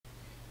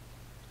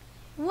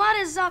What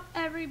is up,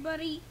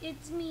 everybody?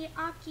 It's me,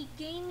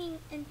 AkiGaming,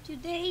 and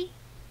today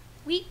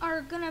we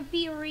are gonna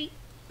be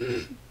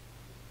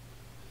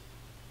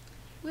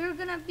we're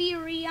gonna be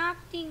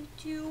reacting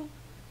to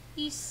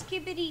the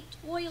Skibbity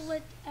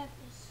Toilet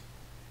episode.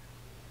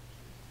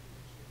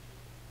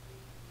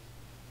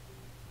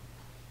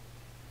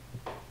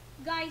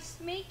 Guys,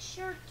 make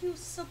sure to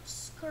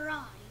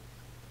subscribe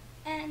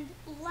and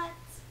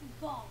let's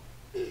go.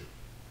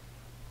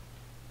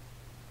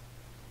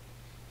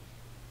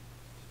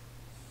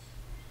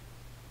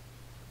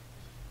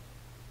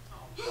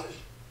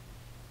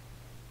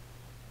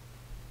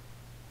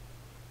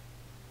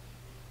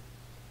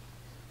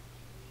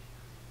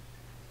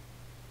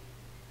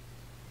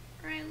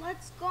 Alright,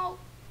 let's go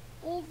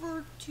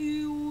over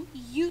to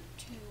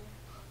YouTube,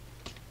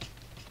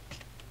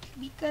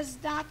 because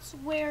that's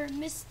where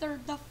Mr.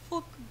 The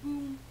Fuck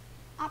Boom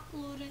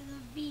uploaded the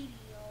video.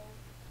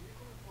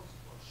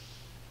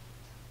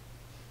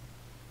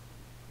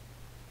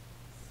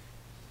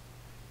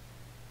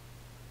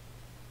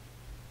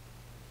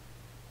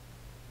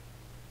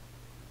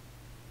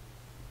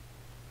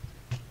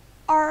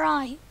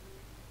 Alright.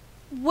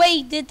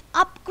 Wait, did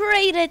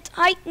upgraded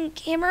Titan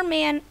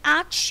cameraman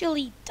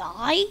actually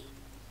die?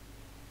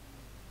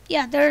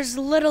 Yeah, there's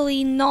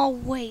literally no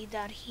way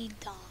that he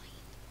died.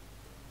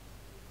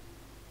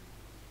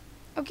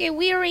 Okay,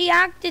 we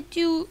reacted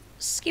to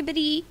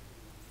Skibbity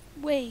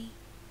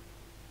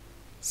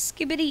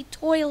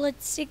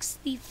Toilet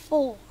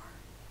 64.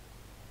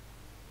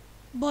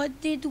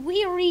 But did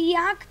we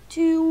react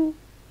to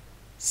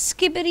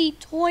Skibbity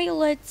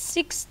Toilet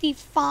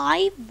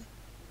 65?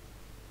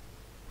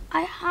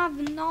 I have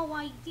no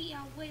idea.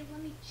 Wait,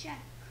 let me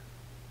check.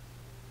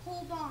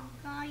 Hold on,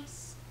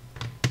 guys.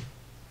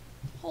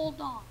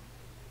 Hold on.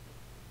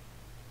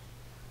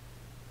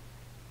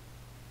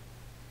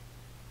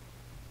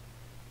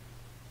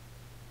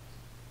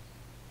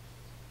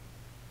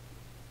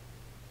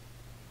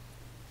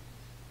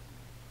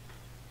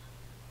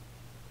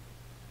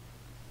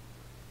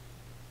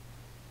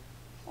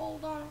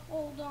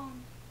 Hold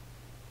on.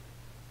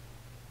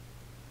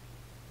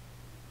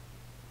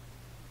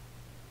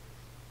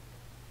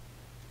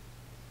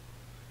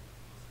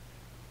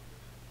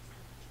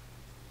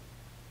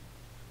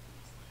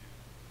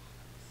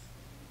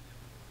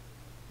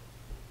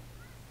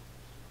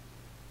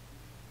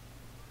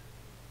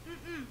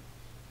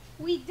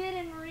 We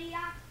didn't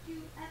react to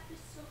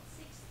episode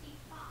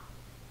 65.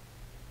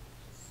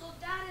 So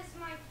that is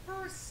my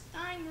first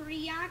time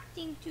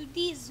reacting to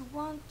these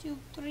 1, 2,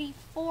 3,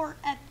 4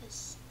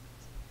 episodes.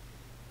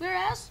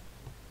 Whereas,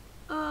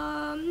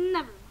 never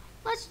mind.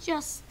 Let's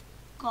just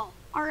go.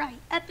 Alright,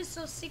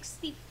 episode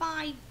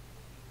 65.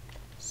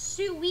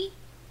 Suey.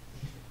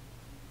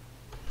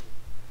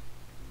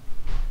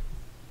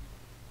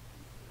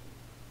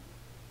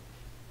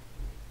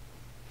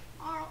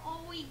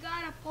 Oh, we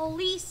got a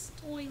police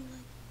toilet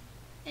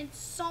and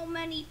so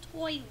many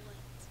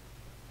toilets.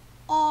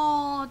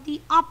 Oh,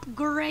 the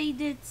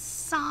upgraded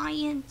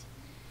science.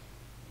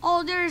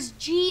 Oh, there's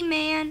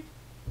G-Man.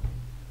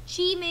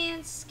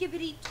 G-Man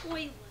Skibbity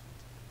Toilet.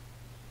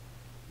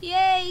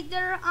 Yay,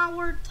 they're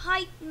our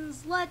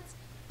Titans. Let's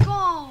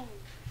go.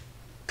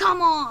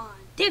 Come on,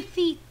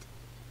 defeat.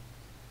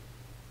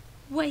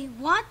 Wait,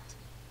 what?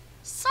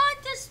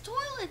 Scientist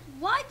Toilet,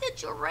 why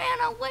did you ran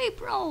away,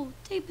 bro?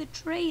 They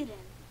betrayed him.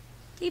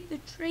 They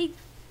betrayed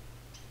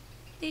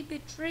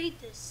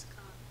this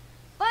guy.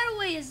 By the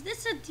way, is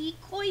this a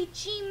decoy,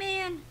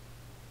 G-Man?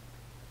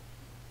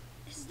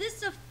 Is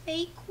this a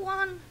fake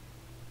one?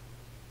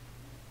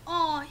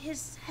 Oh,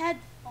 his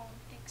headphone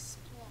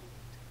exploded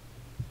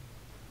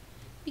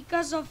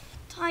because of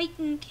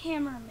Titan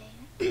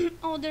cameraman.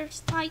 Oh, there's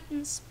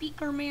Titan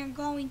speaker man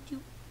going to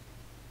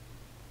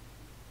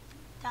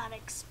that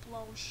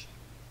explosion.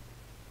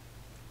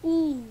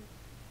 Ooh,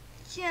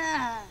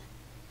 yeah.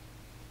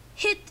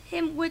 Hit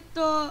him with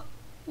the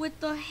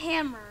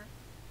hammer.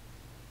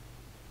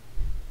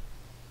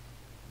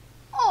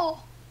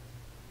 Oh,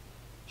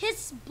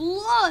 his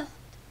blood.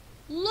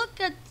 Look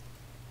at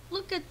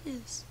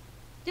this.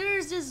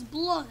 There's his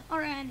blood.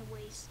 Alright,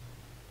 anyways.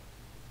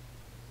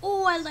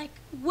 Oh,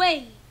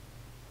 wait.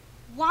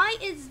 Why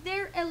is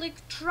there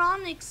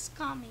electronics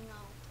coming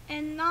out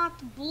and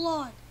not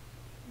blood?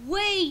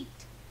 Wait.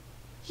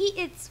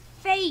 It's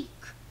fake.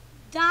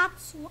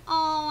 That's,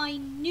 oh, I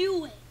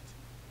knew it.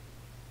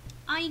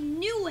 I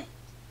knew it.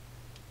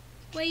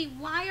 Wait,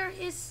 why are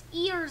his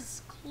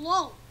ears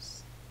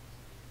closed?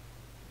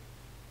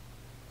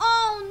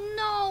 Oh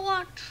no,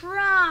 a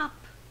trap.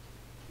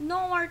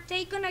 No, are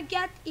they gonna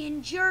get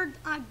injured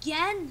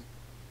again?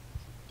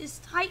 Is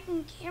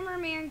Titan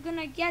cameraman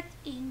gonna get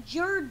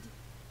injured?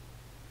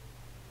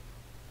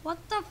 What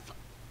the f...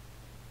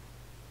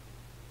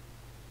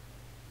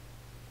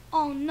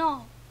 Oh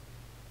no.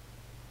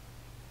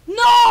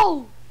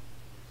 No!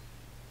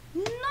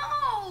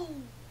 No!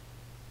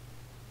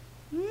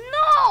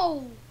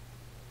 No!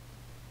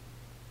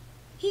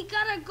 He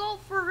gotta go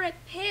for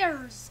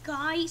repairs,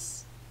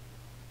 guys.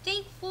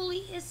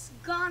 Thankfully his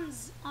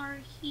guns are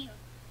here.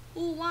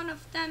 Ooh, one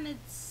of them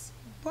is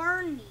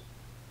Burner.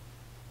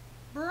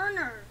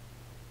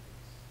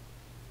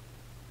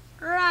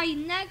 Right,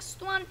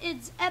 next one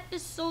is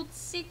episode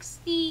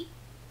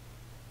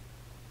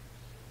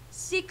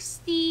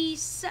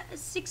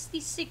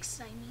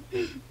 66, I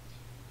mean.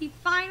 The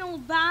final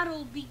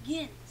battle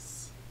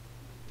begins.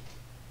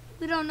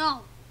 We don't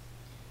know.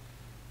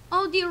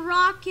 Oh, the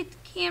rocket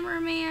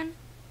cameraman.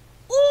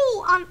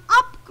 Ooh, an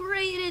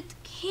upgraded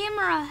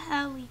camera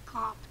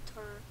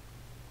helicopter.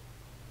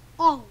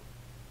 Oh.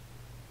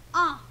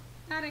 Ah,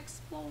 that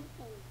exploded.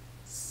 Oh.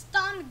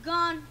 Stun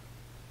gun.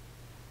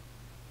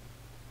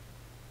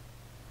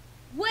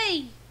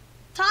 Wait,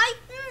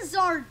 Titans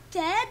are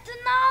dead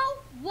now?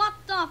 What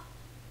the?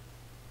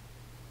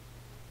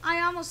 I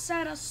almost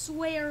said a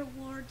swear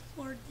word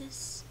for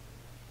this.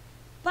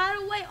 By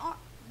the way,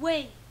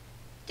 wait,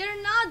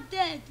 they're not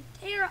dead.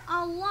 They're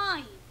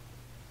alive.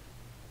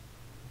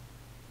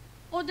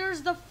 Oh,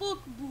 there's the foot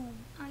boom,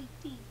 I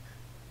think.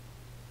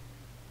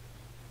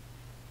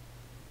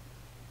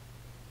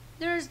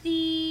 There's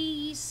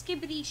the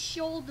skibbity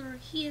shoulder.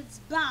 He is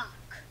back.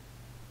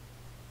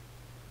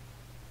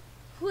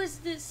 Who is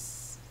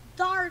this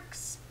dark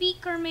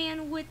speaker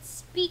man with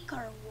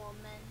speaker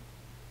woman?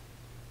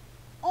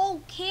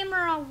 Oh,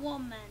 camera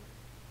woman.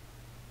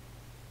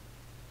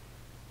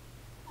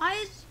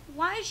 Why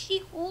is she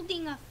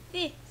holding a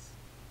fist?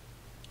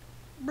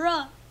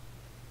 Bruh.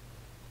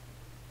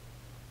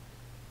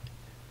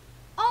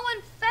 Oh,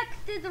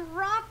 infected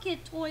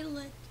rocket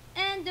toilet.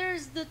 And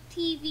there's the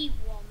TV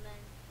woman.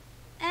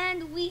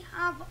 And we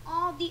have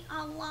all the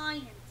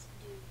alliance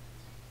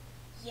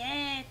dudes.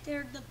 Yeah,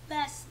 they're the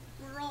best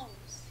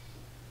bros.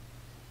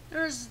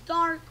 There's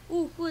dark.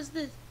 Ooh, who is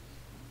this?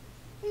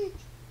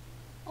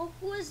 Oh,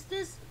 who is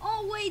this?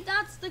 Oh, wait,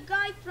 that's the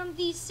guy from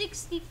the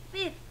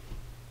 65th.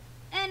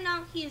 And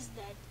now he is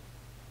dead.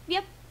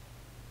 Yep,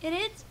 it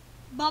is.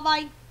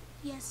 Bye-bye.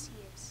 Yes,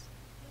 he is.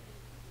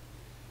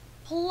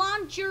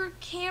 Plunger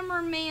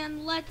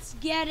cameraman, let's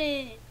get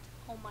it.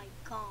 Oh, my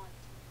God.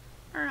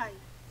 All right.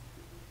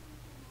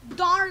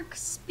 Dark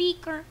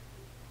speaker.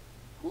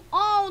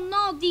 Oh,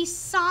 no, the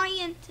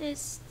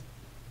scientist.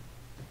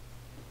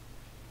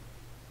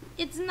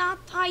 It's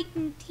not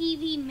Titan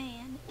TV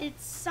man,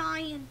 it's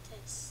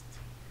scientist.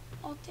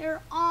 Oh,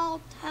 they're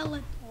all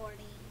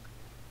teleporting.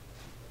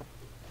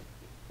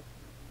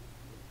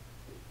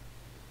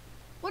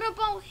 What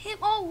about him?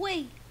 Oh,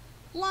 wait.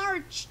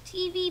 Large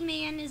TV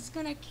man is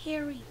gonna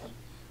carry me.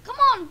 Come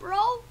on,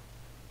 bro.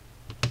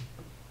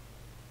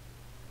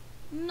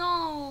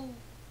 No.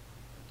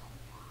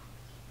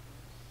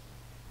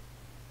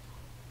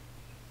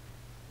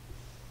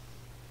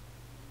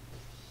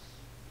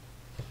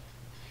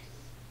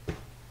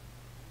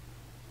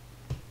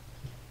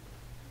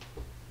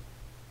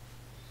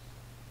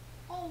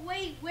 Oh,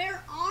 wait,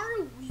 where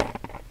are we?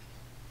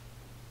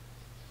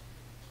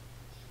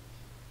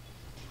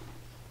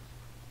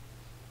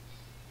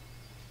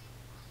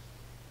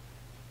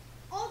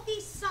 Oh,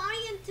 the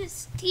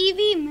scientist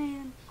TV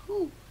man.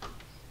 Who?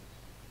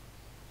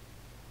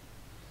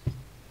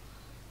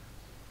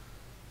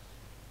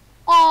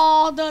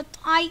 Oh, the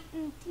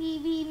Titan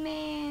TV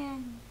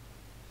man.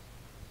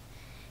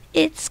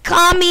 It's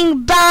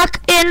coming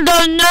back in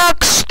the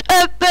next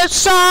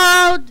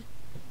episode.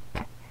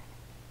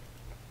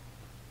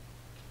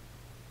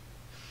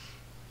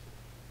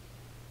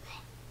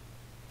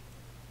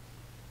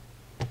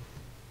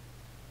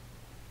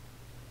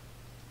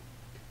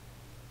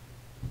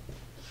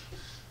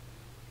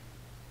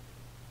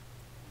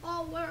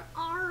 Oh, where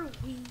are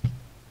we?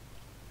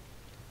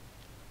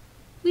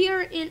 We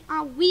are in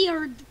a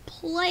weird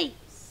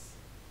place.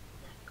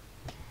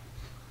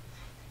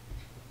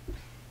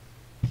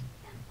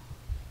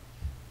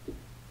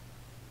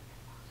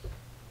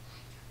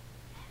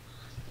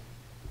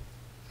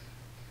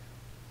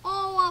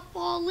 Oh, a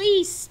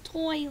police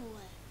toilet.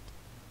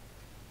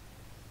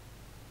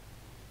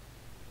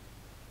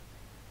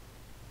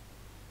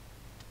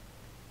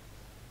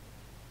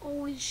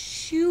 Oh, we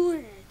shoot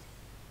it.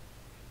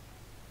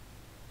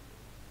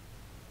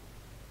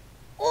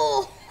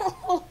 Oh,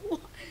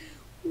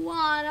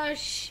 what a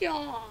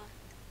shot.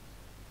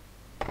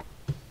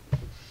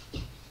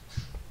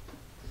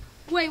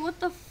 Wait, what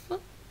the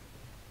fuck?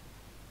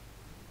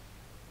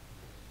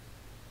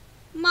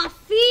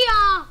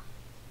 Mafia!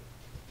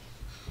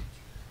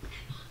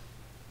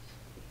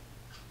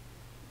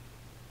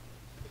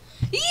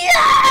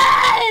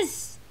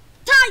 Yes!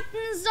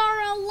 Titans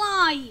are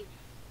alive!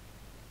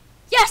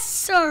 Yes,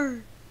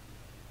 sir!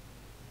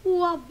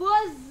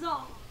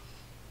 Wabuzza!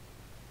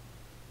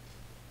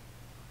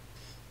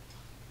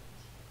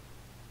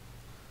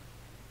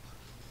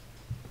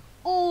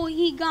 Oh,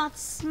 he got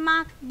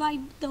smacked by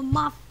the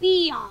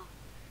mafia.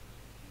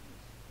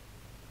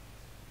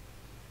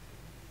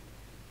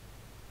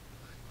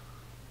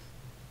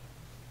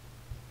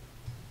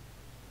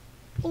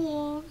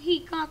 Oh, he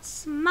got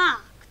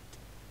smacked.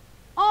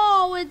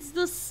 Oh, it's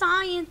the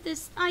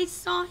scientist. I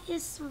saw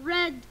his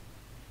red.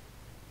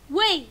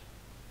 Wait,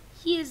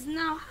 he is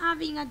now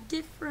having a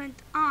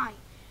different eye.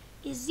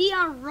 Is he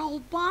a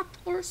robot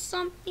or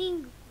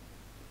something?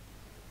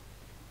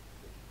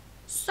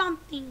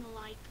 nothing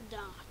like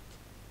that.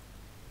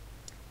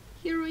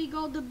 Here we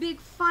go, the big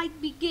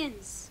fight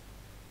begins.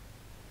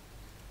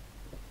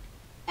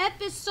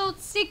 Episode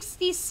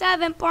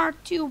 67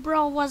 part 2,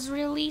 bro, was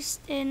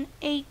released in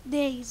 8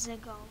 days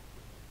ago.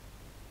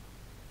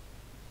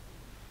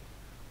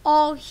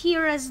 Oh,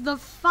 here is the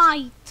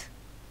fight.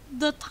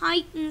 The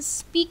Titan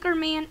Speaker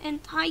Man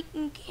and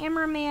Titan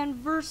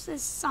Cameraman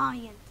versus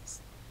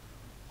Scientist.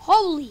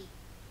 Holy.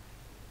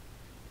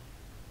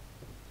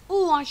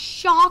 Oh, a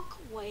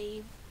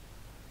shockwave.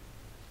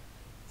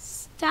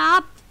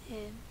 Stabbed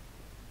him.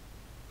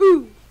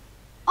 Ooh.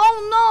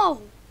 Oh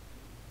no.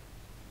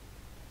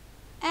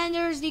 And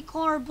there's the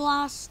core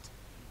blast.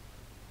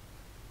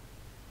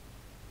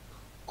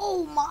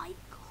 Oh my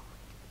god.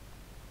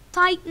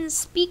 Titan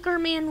Speaker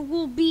Man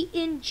will be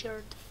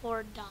injured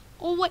for that.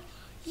 Oh wait.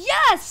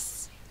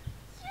 Yes!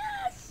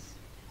 Yes!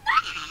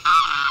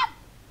 Ah!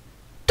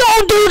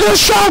 Don't do the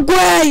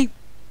shockwave!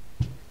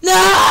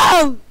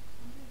 No!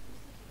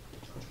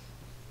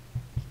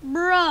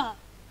 Bruh,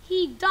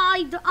 he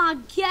died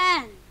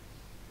again.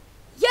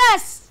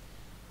 Yes!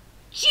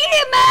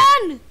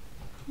 G-Man!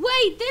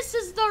 Wait, this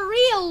is the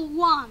real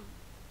one.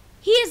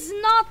 He is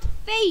not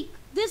fake.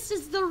 This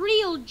is the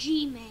real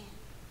G-Man.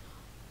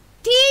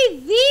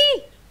 TV?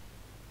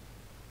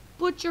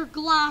 Put your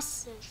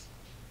glasses.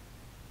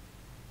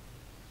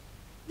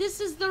 This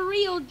is the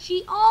real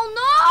G. Oh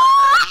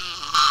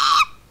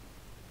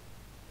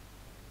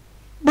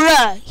no!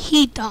 Bruh,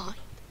 he died.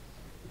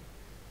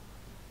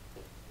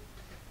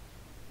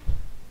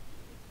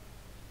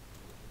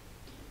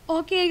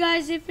 Okay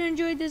guys, if you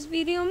enjoyed this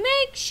video,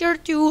 make sure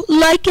to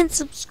like and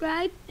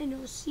subscribe, and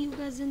I'll see you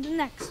guys in the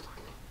next one.